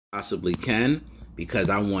Possibly can, because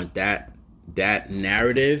I want that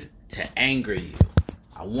narrative to anger you.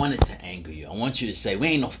 I want it to anger you. I want you to say, we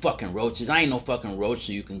ain't no fucking roaches. I ain't no fucking roach.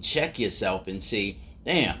 So you can check yourself and see,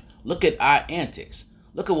 damn, look at our antics.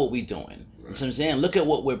 Look at what we doing. Right. You know what I'm saying? Look at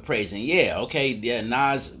what we're praising. Yeah, okay, yeah,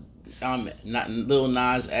 Lil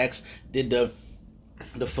Nas X did the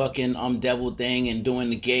fucking devil thing and doing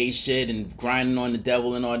the gay shit and grinding on the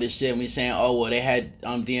devil and all this shit, and we saying, oh well, they had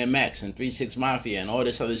DMX and 3 6 Mafia and all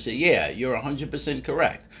this other shit. Yeah, you're 100%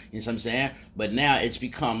 correct. You know what I'm saying? But now it's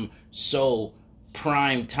become so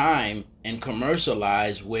prime time and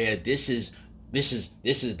commercialized where this is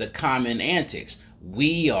the common antics.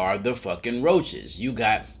 We are the fucking roaches. You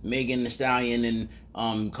got Megan Thee Stallion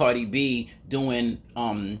and Cardi B doing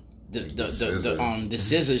the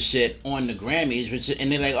scissor shit on the Grammys,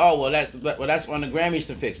 and they're like, oh well, that's on the Grammys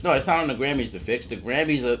to fix. No, it's not on the Grammys to fix. The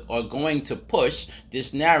Grammys are going to push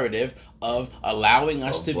this narrative of allowing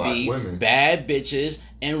us to be women, bad bitches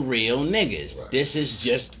and real niggas. Right. This is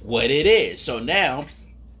just what it is. So now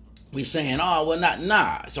we saying, oh well,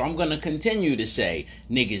 nah. So I'm gonna continue to say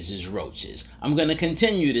niggas is roaches. I'm gonna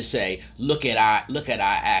continue to say look at our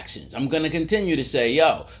actions. I'm gonna continue to say,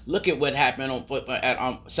 yo, look at what happened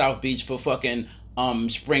at South Beach for fucking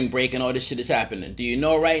spring break and all this shit is happening. Do you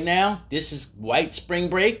know right now this is white spring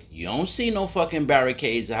break? You don't see no fucking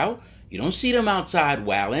barricades out. You don't see them outside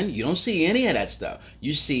wilding. You don't see any of that stuff.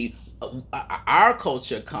 You see our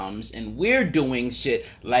culture comes and we're doing shit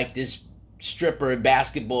like this stripper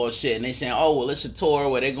basketball shit, and they saying, oh well, it's a tour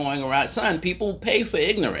where they're going around. Son, people pay for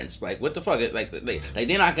ignorance. Like, what the fuck? Like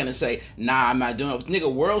they're not gonna say, nah, I'm not doing it.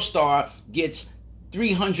 Nigga, World Star gets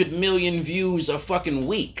 300 million views a fucking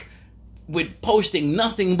week with posting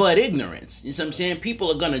nothing but ignorance. You know what I'm saying?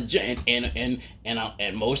 People are gonna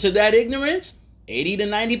and most of that ignorance, 80 to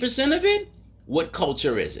 90% of it, what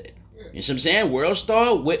culture is it? You know what I'm saying? World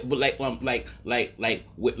Star, what was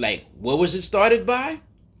it started by?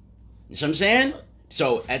 You know what I'm saying?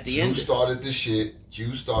 So at the end, You started the shit.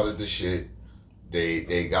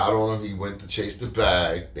 They got on him. He went to chase the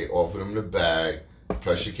bag. They offered him the bag.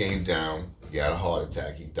 Pressure came down. He had a heart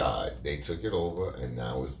attack. He died. They took it over, and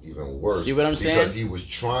now it's even worse. See what I'm saying? Because he was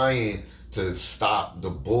trying to stop the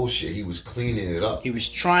bullshit. He was cleaning it up. He was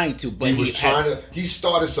trying to, but he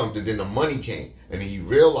started something. Then the money came, and he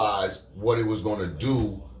realized what it was going to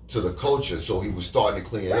do to the culture, so he was starting to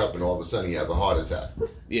clean it up, and all of a sudden he has a heart attack.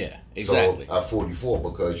 Yeah, exactly. So at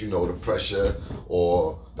 44, because the pressure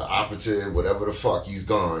or the operative, whatever the fuck, he's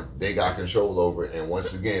gone. They got control over it, and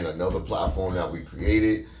once again, another platform that we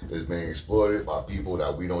created is being exploited by people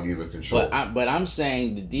that we don't even control. But I'm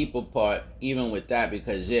saying the deeper part, even with that,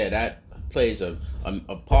 because that plays a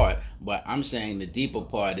part, but I'm saying the deeper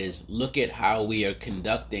part is look at how we are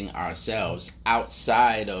conducting ourselves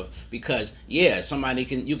outside of, because you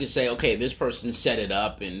can say, okay, this person set it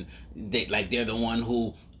up and they're the one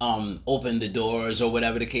who opened the doors or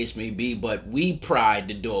whatever the case may be, but we pried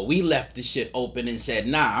the door. We left the shit open and said,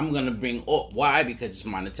 nah, I'm gonna bring why? Because it's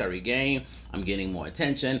monetary gain. I'm getting more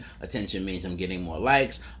attention. Attention means I'm getting more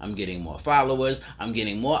likes. I'm getting more followers. I'm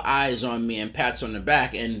getting more eyes on me and pats on the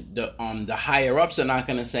back. And the higher ups are not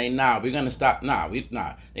gonna say, nah, we're gonna stop. We're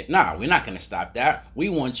not gonna stop that. We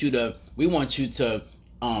want you to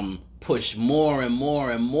push more and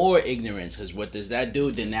more and more ignorance, because what does that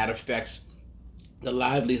do? Then that affects the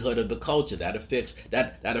livelihood of the culture. That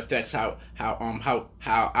affects how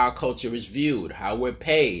our culture is viewed, how we're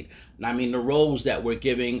paid. I mean, the roles that we're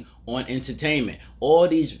giving on entertainment. All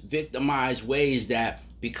these victimized ways that,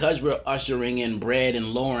 because we're ushering in bread and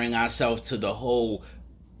lowering ourselves to the whole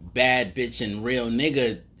bad bitch and real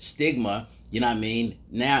nigga stigma, you know what I mean?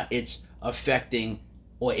 Now it's affecting,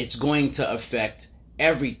 or it's going to affect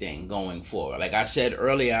everything going forward. Like I said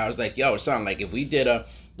earlier, I was like, yo, son, like if we did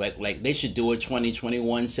like they should do a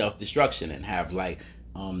 2021 self-destruction and have like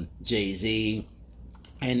Jay-Z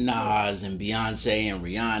and Nas and Beyonce and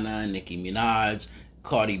Rihanna and Nicki Minaj,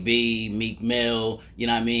 Cardi B, Meek Mill, you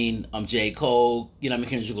know what I mean, J. Cole, you know what I mean,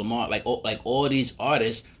 Kendrick Lamar, like all these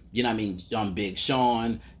artists, you know what I mean, Big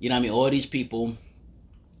Sean, you know what I mean, all these people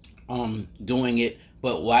doing it,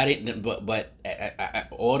 but why didn't, but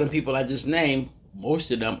all the people I just named, most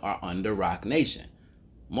of them are under Roc Nation.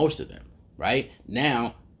 Most of them, right?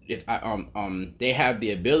 Now, if they have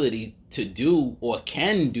the ability to do or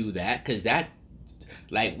can do that, because that,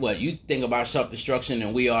 like, what you think about self-destruction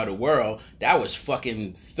and We Are the World, that was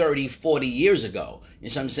fucking 30, 40 years ago. You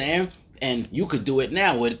know what I'm saying? And you could do it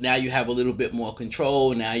now. Now you have a little bit more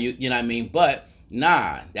control. Now you know what I mean? But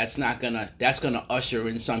nah, that's gonna usher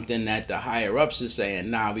in something that the higher ups is saying,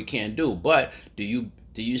 nah, we can't do. But do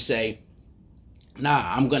you say,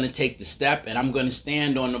 nah, I'm gonna take the step and I'm gonna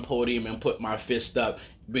stand on the podium and put my fist up,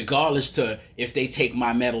 regardless to if they take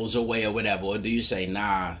my medals away or whatever? Or do you say,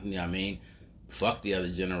 nah, you know what I mean? Fuck the other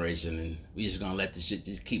generation and we just gonna let this shit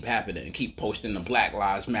just keep happening and keep posting the Black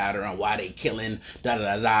Lives Matter and why they killing da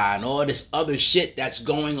da da da and all this other shit that's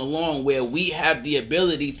going along where we have the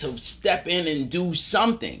ability to step in and do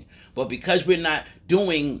something. But because we're not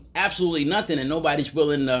doing absolutely nothing and nobody's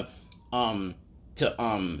willing to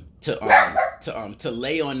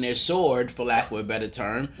lay on their sword, for lack of a better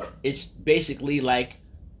term, it's basically like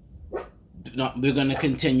we're gonna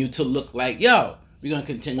continue to look like we're gonna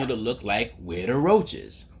continue to look like we're the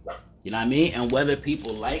Roaches. You know what I mean? And whether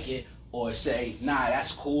people like it or say, nah,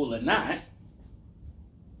 that's cool or not,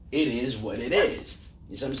 it is what it is.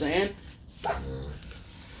 You see what I'm saying? I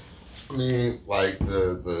mean, like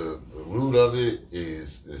the root of it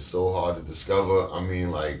is so hard to discover. I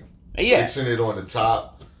mean, like fixing it on the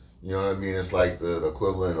top, you know what I mean? It's like the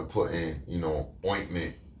equivalent of putting,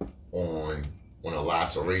 ointment on a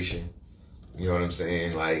laceration. You know what I'm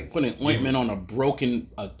saying? Like putting ointment on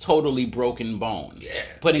a totally broken bone. Yeah.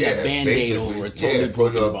 Putting a Band-Aid over a totally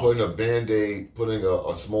broken bone. Putting a Band-Aid, putting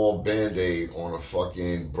a small Band-Aid on a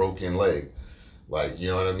fucking broken leg. Like, you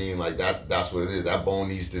know what I mean? Like that's what it is. That bone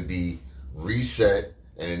needs to be reset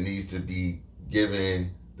and it needs to be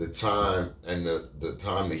given the time and the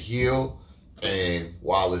time to heal. And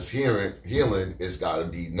while it's healing, it's got to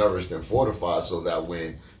be nourished and fortified so that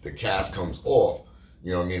when the cast comes off,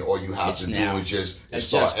 you know what I mean? All you have to do is just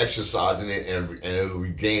start exercising it and it'll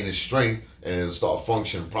regain its strength and it'll start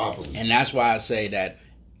functioning properly. And that's why I say that,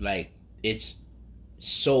 like, it's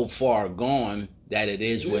so far gone that it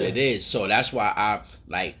is what it is. So that's why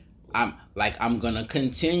I'm gonna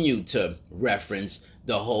continue to reference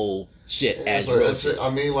the whole shit as Roaches. I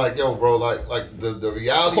mean, like, yo, bro, like the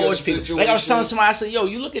reality of the situation. Like I was telling somebody, I said, yo,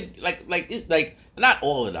 you look at like not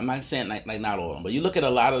all of them. I'm not saying like not all of them, but you look at a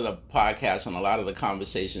lot of the podcasts and a lot of the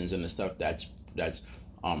conversations and the stuff that's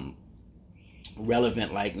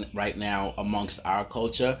relevant like right now amongst our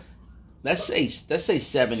culture. Let's say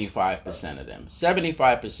 75% of them.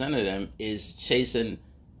 75% of them is chasing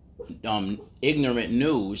ignorant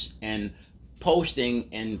news and posting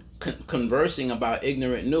and conversing about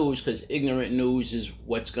ignorant news, because ignorant news is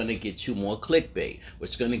what's going to get you more clickbait,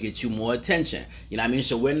 what's going to get you more attention. You know what I mean?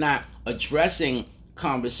 So we're not addressing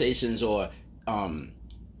conversations or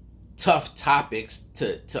tough topics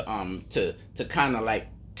to kind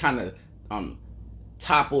of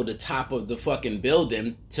topple the top of the fucking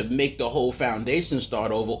building to make the whole foundation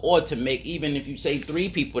start over, or to make, even if you say 3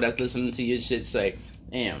 people that's listening to your shit say,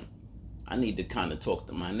 damn, I need to kind of talk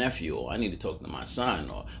to my nephew, or I need to talk to my son,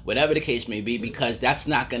 or whatever the case may be, because that's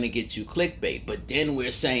not going to get you clickbait. But then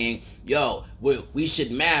we're saying, yo, we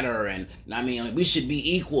should matter, and I mean, like, we should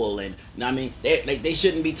be equal, and I mean, they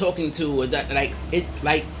shouldn't be talking to, or that, like, it,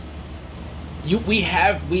 like, we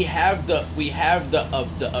have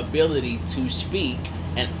the ability to speak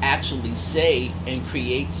and actually say and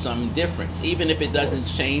create some difference, even if it doesn't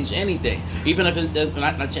change anything, even if it does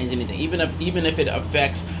not change anything, even if it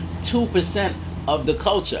affects 2% of the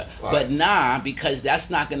culture. Right. But nah, because that's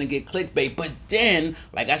not gonna get clickbait. But then,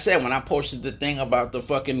 like I said, when I posted the thing about the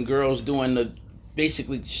fucking girls doing the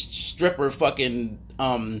basically stripper fucking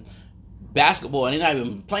basketball, and they're not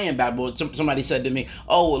even playing basketball. Somebody said to me,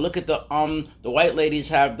 "Oh, well, look at the white ladies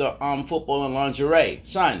have the football and lingerie."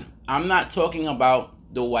 Son, I'm not talking about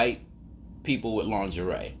the white people with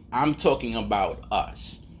lingerie. I'm talking about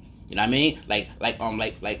us. You know what I mean? Like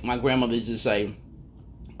my grandmother used to say,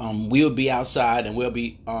 we'll be outside and we'll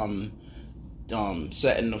be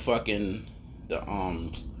setting the fucking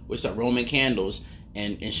Roman candles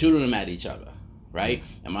and shooting them at each other. Right?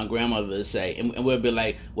 And my grandmother would say, and we'll be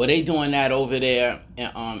like, well, they doing that over there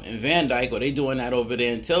in Van Dyke, or they doing that over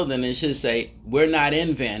there in Tilden, and she'll say, we're not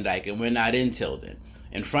in Van Dyke and we're not in Tilden.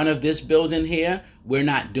 In front of this building here, we're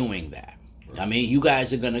not doing that. I mean, you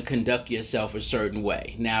guys are going to conduct yourself a certain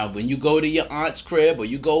way. Now, when you go to your aunt's crib or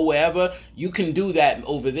you go wherever, you can do that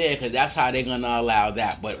over there because that's how they're going to allow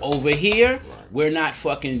that. But over here, we're not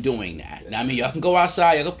fucking doing that. Now, I mean, y'all can go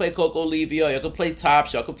outside. Y'all can play Coco Levio. Y'all can play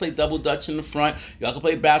tops. Y'all can play double dutch in the front. Y'all can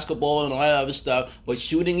play basketball and all that other stuff. But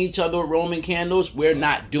shooting each other with Roman candles, we're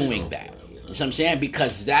not doing that. You know what I'm saying?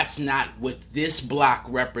 Because that's not what this block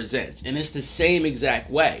represents. And it's the same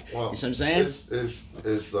exact way. Well, you know what I'm saying? It's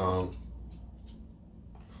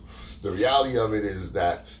the reality of it is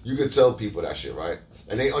that you can tell people that shit, right?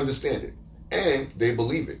 And they understand it. And they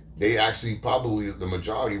believe it. They actually, probably, the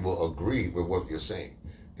majority will agree with what you're saying.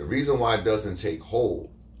 The reason why it doesn't take hold,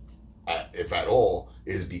 if at all,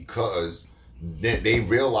 is because they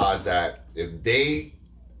realize that if they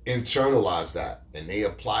internalize that and they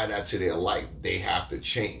apply that to their life, they have to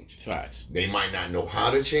change. Facts. They might not know how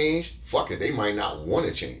to change. Fuck it, they might not want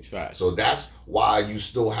to change. Facts. So that's why you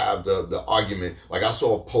still have the argument. Like I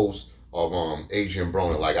saw a post of Adrian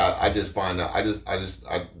Broner. Like I just find that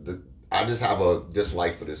I just have a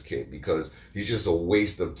dislike for this kid because he's just a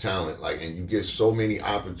waste of talent. Like, and you get so many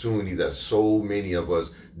opportunities that so many of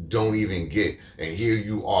us don't even get. And here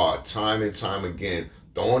you are, time and time again,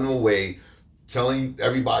 throwing them away, telling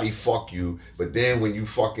everybody fuck you. But then when you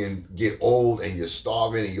fucking get old and you're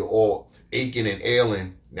starving and you're all aching and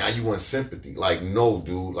ailing, now you want sympathy. Like, no,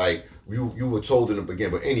 dude. Like, you were told in the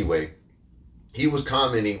beginning. But anyway, he was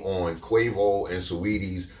commenting on Quavo and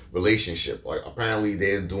Saweetie's relationship. Like, apparently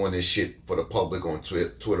they're doing this shit for the public on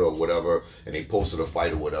Twitter or whatever, and they posted a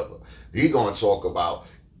fight or whatever. He gonna talk about,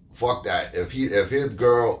 fuck that. If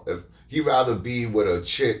he'd rather be with a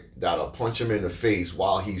chick that'll punch him in the face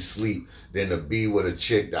while he's asleep than to be with a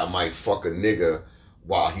chick that might fuck a nigga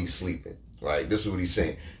while he's sleeping. Right? This is what he's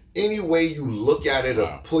saying. Any way you look at it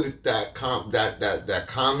or put it that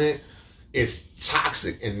comment, it's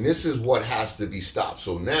toxic, and this is what has to be stopped.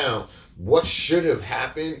 So now, what should have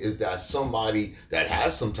happened is that somebody that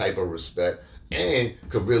has some type of respect and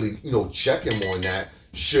could really, check him on that,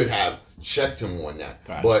 should have checked him on that.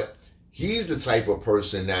 Right. But he's the type of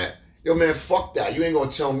person that, yo, man, fuck that. You ain't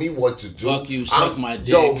gonna tell me what to do. Fuck you, suck my dick.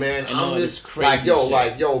 Yo, man, I'm just crazy.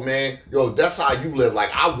 Man, that's how you live.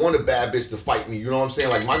 Like, I want a bad bitch to fight me. You know what I'm saying?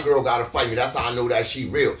 Like, my girl gotta fight me. That's how I know that she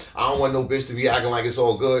real. I don't want no bitch to be acting like it's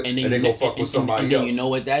all good and then go fuck with somebody else. And then you know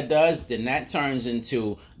what that does? Then that turns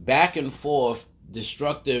into back and forth,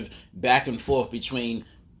 destructive back and forth between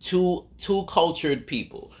two cultured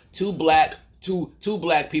people, two black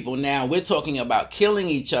people. Now we're talking about killing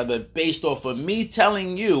each other based off of me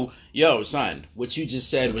telling you, yo, son, what you just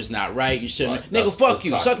said was not right. You shouldn't. Right. Nigga, fuck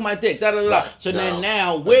you. Suck my dick. Da da da. Right. So then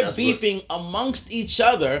now we're beefing amongst each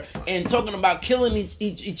other and talking about killing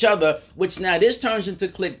each other, which now this turns into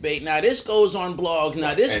clickbait. Now this goes on blogs.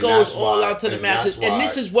 Now this goes all out to the masses. And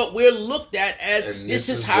this is what we're looked at as this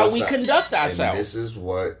is how we conduct ourselves. And this is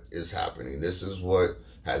what is happening. This is what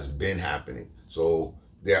has been happening. So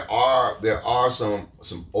there are some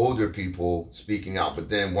older people speaking out, but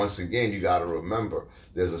then once again, you got to remember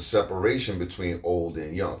there's a separation between old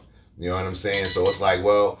and young. You know what I'm saying? So it's like,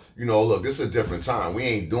 well, look, this is a different time. We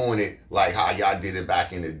ain't doing it like how y'all did it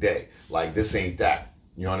back in the day. Like, this ain't that.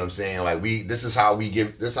 You know what I'm saying? Like, this is how we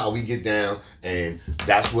get down, and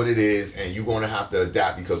that's what it is, and you're gonna have to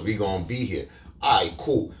adapt because we gonna be here. All right,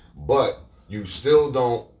 cool. But you still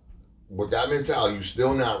don't, with that mentality, you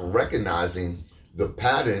still not recognizing the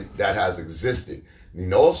pattern that has existed.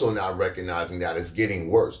 And also not recognizing that it's getting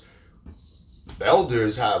worse. The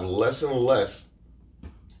elders have less and less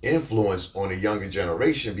influence on the younger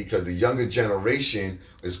generation because the younger generation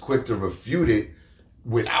is quick to refute it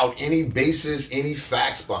without any basis, any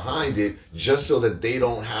facts behind it, just so that they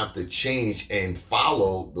don't have to change and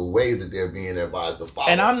follow the way that they're being advised to follow.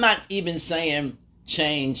 And I'm not even saying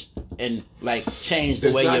change the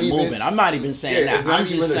way you're moving. I'm not even saying that. I'm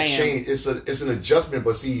just saying change. It's an adjustment.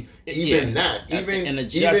 But see, even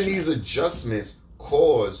these adjustments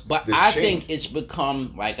cause. But I think it's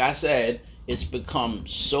become, like I said, it's become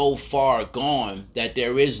so far gone that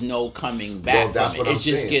there is no coming back from it. It's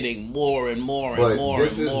just getting more and more and more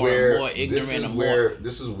and more ignorant and more.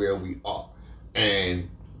 This is where we are, and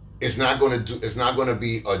it's not going to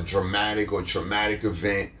be a dramatic or traumatic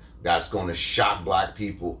event that's going to shock black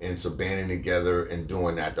people into banding together and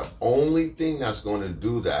doing that. The only thing that's going to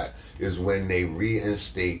do that is when they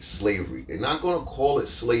reinstate slavery. They're not going to call it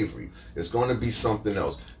slavery. It's going to be something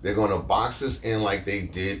else. They're going to box us in like they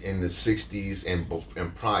did in the 60s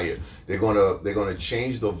and prior. They're going to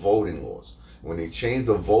change the voting laws. When they change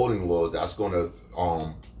the voting laws, that's going to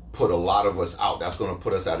put a lot of us out. That's going to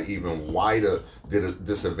put us at an even wider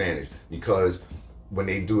disadvantage because when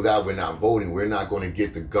they do that, we're not voting. We're not going to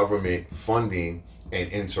get the government funding and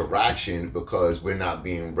interaction because we're not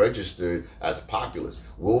being registered as populace.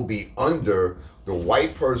 We'll be under the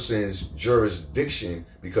white person's jurisdiction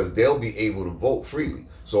because they'll be able to vote freely.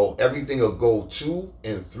 So everything will go to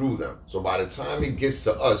and through them. So by the time it gets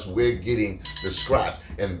to us, we're getting the scraps.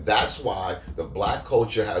 And that's why the black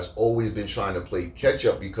culture has always been trying to play catch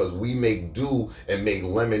up because we make do and make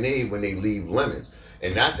lemonade when they leave lemons.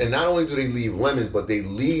 And not only do they leave lemons, but they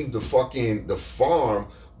leave the farm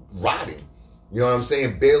rotting. You know what I'm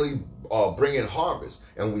saying? Barely bringing harvest.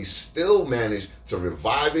 And we still manage to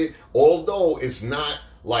revive it. Although it's not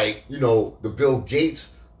like, the Bill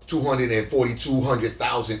Gates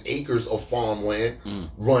 200,000 acres of farmland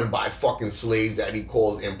run by fucking slaves that he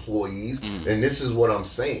calls employees. And this is what I'm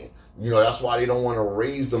saying. That's why they don't want to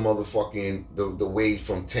raise the motherfucking the wage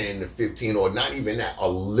from 10 to 15, or not even that, a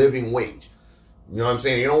living wage. You know what I'm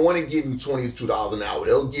saying? They don't want to give you $22 an hour.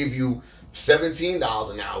 They'll give you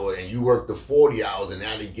 $17 an hour, and you work the 40 hours, and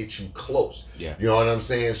now they get you close. Yeah. You know what I'm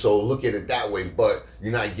saying? So look at it that way, but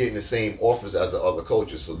you're not getting the same offers as the other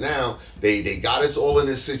coaches. So now they got us all in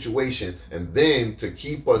this situation, and then to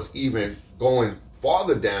keep us even going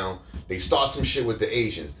farther down, they start some shit with the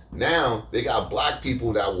Asians. Now they got black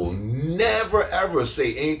people that will never ever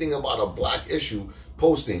say anything about a black issue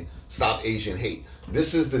posting Stop Asian Hate.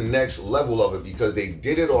 This is the next level of it, because they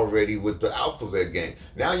did it already with the Alphabet Gang.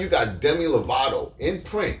 Now you got Demi Lovato in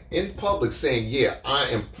print, in public, saying, yeah, I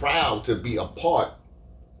am proud to be a part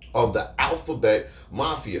of the Alphabet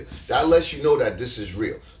Mafia. That lets you know that this is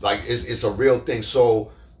real. Like, it's a real thing.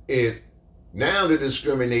 So if now the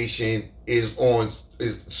discrimination is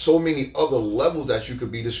so many other levels that you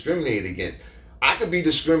could be discriminated against. I could be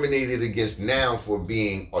discriminated against now for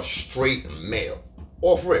being a straight male.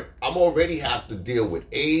 Off rip. I'm already have to deal with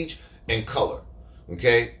age and color.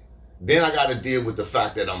 Okay? Then I got to deal with the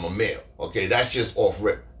fact that I'm a male. Okay? That's just off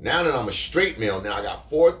rip. Now that I'm a straight male, now I got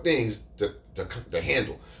 4 things to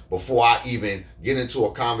handle before I even get into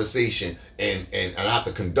a conversation, and I have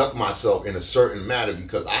to conduct myself in a certain manner,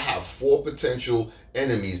 because I have 4 potential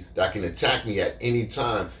enemies that can attack me at any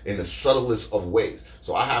time in the subtlest of ways.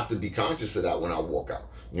 So I have to be conscious of that when I walk out.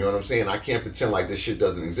 You know what I'm saying? I can't pretend like this shit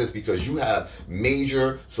doesn't exist, because you have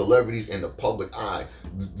major celebrities in the public eye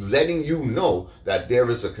letting you know that there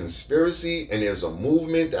is a conspiracy and there's a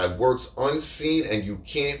movement that works unseen, and you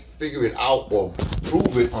can't figure it out or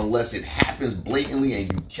prove it unless it happens blatantly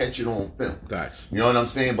and you catch it on film. Facts. You know what I'm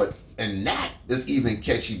saying? And that is even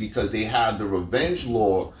catchy because they have the revenge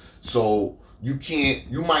law, so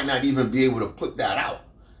you might not even be able to put that out.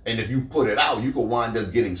 And if you put it out, you could wind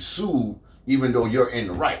up getting sued even though you're in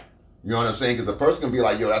the right. You know what I'm saying? Because the person can be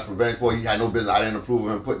like, yo, that's revenge for you. Had no business. I didn't approve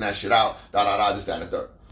of him putting that shit out. This, that, and the third.